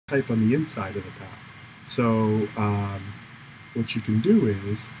type on the inside of the path. So what you can do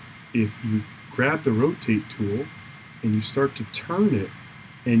is, if you grab the rotate tool and you start to turn it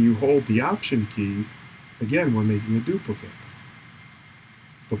and you hold the option key, again, we're making a duplicate.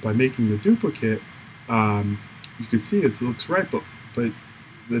 But by making the duplicate, you can see it looks right, but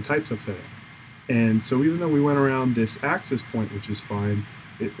the type's upside down. And so even though we went around this axis point, which is fine,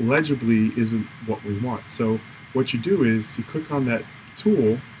 it legibly isn't what we want. So what you do is you click on that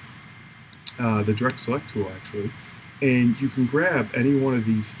tool, the direct select tool actually, and you can grab any one of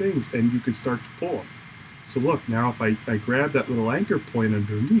these things and you can start to pull them. So look, now if I grab that little anchor point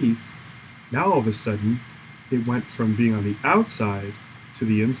underneath, now all of a sudden it went from being on the outside to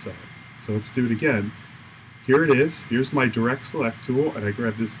the inside. So let's do it again. Here it is. Here's my direct select tool, and I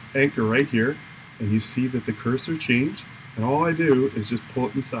grab this anchor right here, and you see that the cursor changed, and all I do is just pull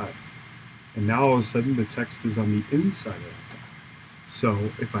it inside. And now all of a sudden the text is on the inside of that path.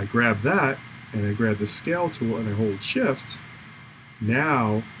 So if I grab that, and I grab the scale tool and I hold shift,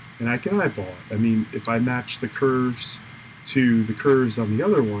 now, and I can eyeball it. I mean, if I match the curves to the curves on the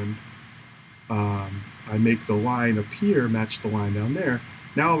other one, I make the line up here match the line down there.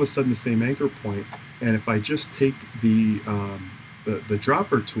 Now all of a sudden the same anchor point, and if I just take the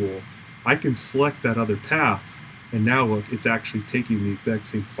dropper tool, I can select that other path, and now look, it's actually taking the exact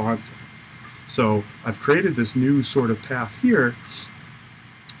same font size. So I've created this new sort of path here,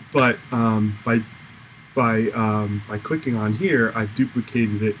 but by clicking on here, I've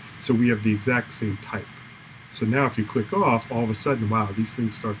duplicated it so we have the exact same type. So now if you click off, all of a sudden, wow, these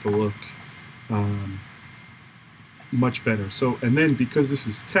things start to look much better. So, and then because this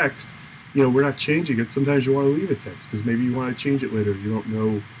is text, you know, we're not changing it. Sometimes you want to leave it text because maybe you want to change it later. You don't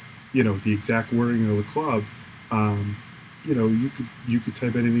know, you know, the exact wording of the club. You know, you could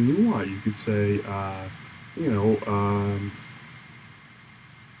type anything you want. You could say, you know,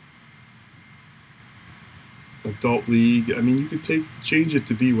 adult league. I mean, you could change it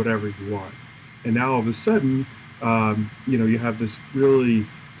to be whatever you want. And now all of a sudden, you know, you have this really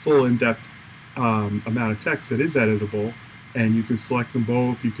full in-depth amount of text that is editable, and you can select them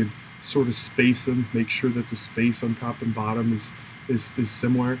both. You could sort of space them, make sure that the space on top and bottom is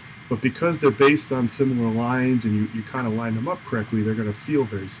similar. But because they're based on similar lines and you kind of line them up correctly, they're going to feel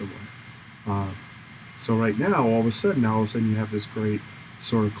very similar. So right now, all of a sudden you have this great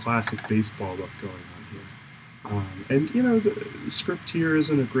sort of classic baseball look going on here. And you know, the script here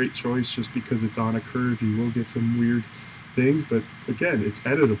isn't a great choice just because it's on a curve. You will get some weird things, but again, it's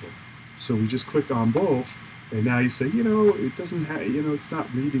editable. So we just click on both, and now you say, you know, it doesn't have, you know, it's not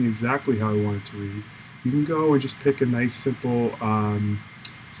reading exactly how I want it to read. You can go and just pick a nice, simple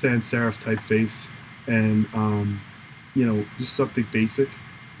sans serif typeface, and you know, just something basic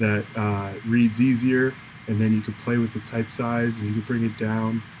that reads easier, and then you can play with the type size and you can bring it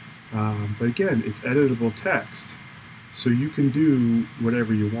down. But again, it's editable text, so you can do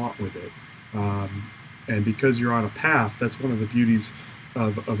whatever you want with it. And because you're on a path, that's one of the beauties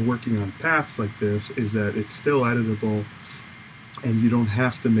of working on paths like this, is that it's still editable, and you don't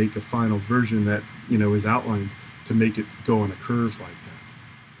have to make a final version that, you know, is outlined to make it go on a curve like that.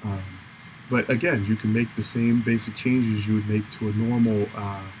 But again, you can make the same basic changes you would make to a normal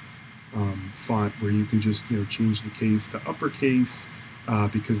font, where you can just, you know, change the case to uppercase,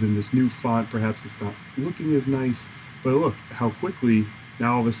 because in this new font perhaps it's not looking as nice. But look how quickly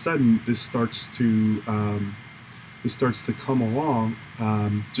now all of a sudden this starts to come along,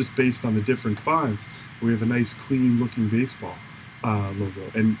 just based on the different fonts. We have a nice clean looking baseball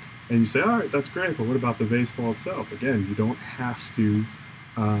logo, and you say, all right, that's great, but what about the baseball itself? Again, you don't have to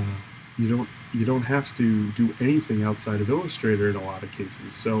you don't have to do anything outside of Illustrator in a lot of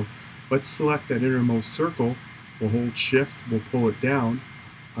cases. So let's select that innermost circle. We'll hold shift, we'll pull it down,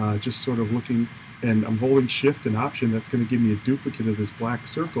 just sort of looking, and I'm holding shift and option. That's going to give me a duplicate of this black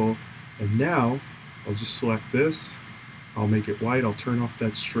circle. And now I'll just select this, I'll make it white, I'll turn off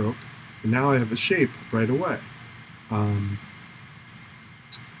that stroke, and now I have a shape right away.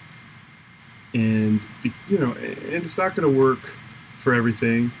 And you know, and it's not going to work for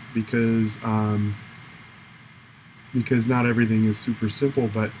everything because not everything is super simple,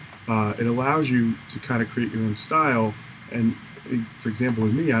 but it allows you to kind of create your own style. And for example,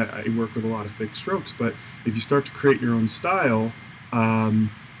 with me, I work with a lot of thick strokes, but if you start to create your own style,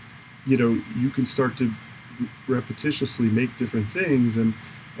 you know, you can start to repetitiously make different things, and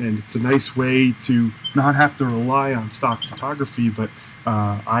it's a nice way to not have to rely on stock photography. But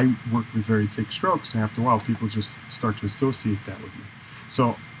I work with very thick strokes, and after a while people just start to associate that with me.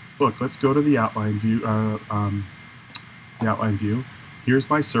 So look, let's go to the outline view. Here's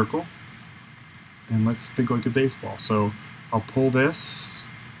my circle, and let's think like a baseball. So I'll pull this,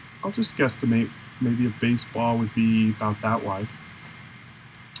 I'll just guesstimate maybe a baseball would be about that wide.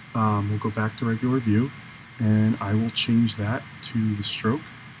 We'll go back to regular view, and I will change that to the stroke,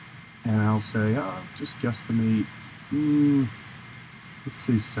 and I'll say, just guesstimate, let's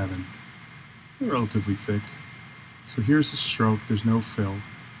say 7. Relatively thick. So here's the stroke, there's no fill.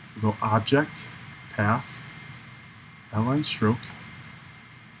 We'll go Object, Path, Outline Stroke,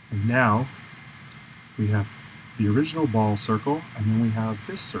 and now we have the original ball circle, and then we have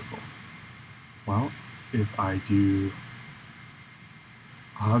this circle. Well, if I do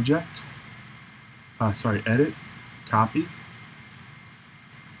Object, Edit, Copy,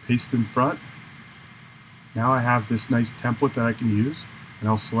 paste in front, now I have this nice template that I can use, and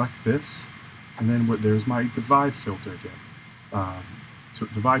I'll select this, and then there's my divide filter again.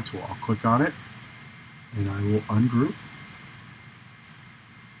 Divide tool. I'll click on it, and I will ungroup.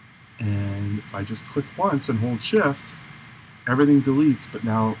 And if I just click once and hold Shift, everything deletes, but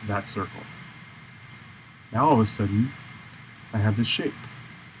now that circle. Now all of a sudden, I have this shape.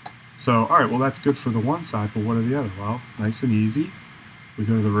 So, all right, well that's good for the one side, but what are the other? Well, nice and easy. We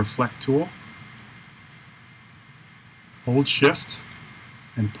go to the Reflect tool, hold Shift,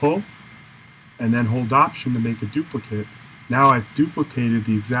 and pull, and then hold Option to make a duplicate. Now I've duplicated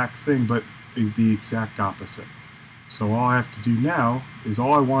the exact thing, but the exact opposite. So all I have to do now is,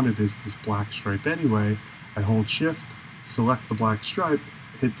 all I wanted is this black stripe anyway. I hold Shift, select the black stripe,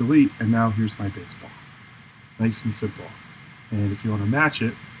 hit Delete, and now here's my baseball. Nice and simple. And if you want to match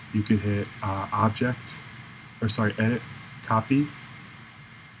it, you could hit Edit, Copy,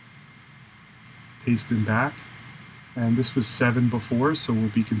 paste in back. And this was 7 before, so we'll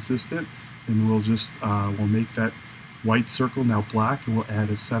be consistent, and we'll just we'll make that white circle now black, and we'll add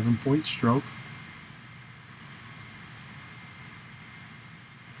a 7-point stroke.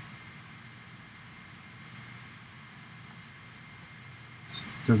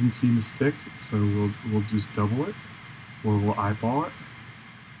 Doesn't seem as thick, so we'll just double it, or we'll eyeball it.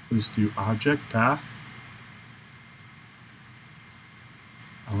 We'll just do Object, Path,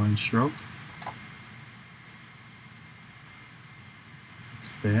 Outline Stroke,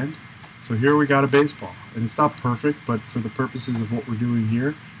 expand. So here we got a baseball, and it's not perfect, but for the purposes of what we're doing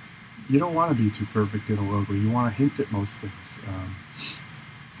here, you don't want to be too perfect in a logo. You want to hint at most things.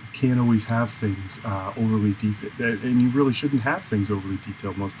 You can't always have things overly detailed, and you really shouldn't have things overly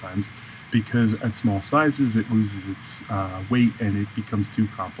detailed most times, because at small sizes it loses its weight and it becomes too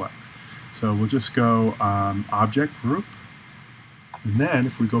complex. So we'll just go Object, Group, and then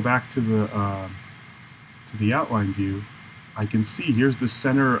if we go back to the outline view, I can see here's the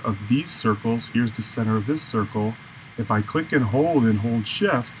center of these circles, here's the center of this circle. If I click and hold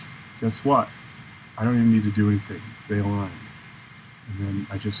Shift, guess what? I don't even need to do anything. They align. And then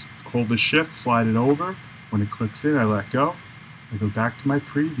I just hold the Shift, slide it over. When it clicks in, I let go. I go back to my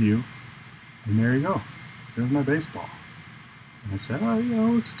preview, and there you go. There's my baseball. And I said, oh, you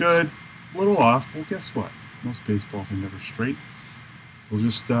know, looks good. A little off. Well, guess what? Most baseballs are never straight. We'll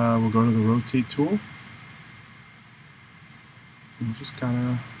just we'll go to the Rotate tool. And just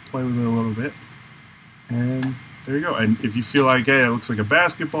kind of play with it a little bit, and there you go. And if you feel like, hey, it looks like a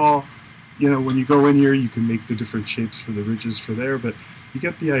basketball, you know, when you go in here, you can make the different shapes for the ridges for there, but you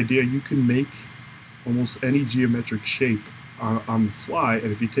get the idea. You can make almost any geometric shape on the fly,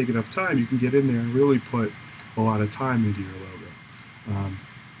 and if you take enough time, you can get in there and really put a lot of time into your logo.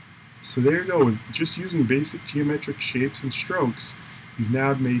 So there you go. With just using basic geometric shapes and strokes, you've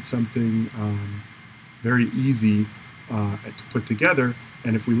now made something very easy to put together.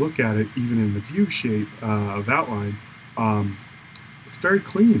 And if we look at it, even in the view shape of outline, it's very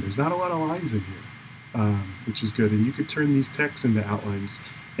clean. There's not a lot of lines in here, which is good. And you could turn these texts into outlines.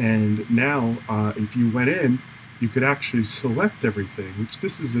 And now, if you went in, you could actually select everything, which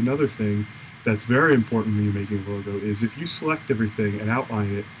this is another thing that's very important when you're making a logo, is if you select everything and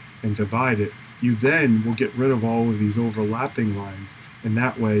outline it and divide it, you then will get rid of all of these overlapping lines, and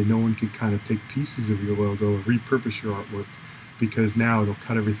that way no one can kind of take pieces of your logo and repurpose your artwork, because now it'll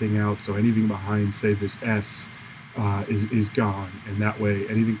cut everything out, so anything behind, say, this S is gone, and that way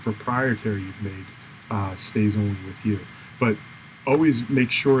anything proprietary you've made stays only with you. But always make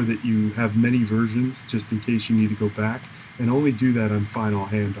sure that you have many versions, just in case you need to go back, and only do that on final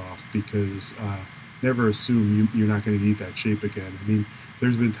handoff, because never assume you're not going to need that shape again. I mean,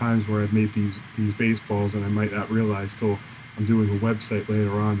 there's been times where I've made these baseballs and I might not realize till I'm doing a website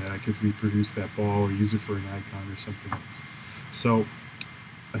later on that I could reproduce that ball or use it for an icon or something else. So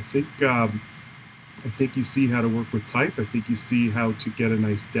I think you see how to work with type. I think you see how to get a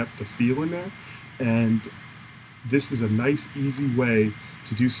nice depth of feel in there, and this is a nice, easy way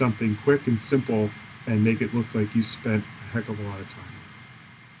to do something quick and simple and make it look like you spent a heck of a lot of time.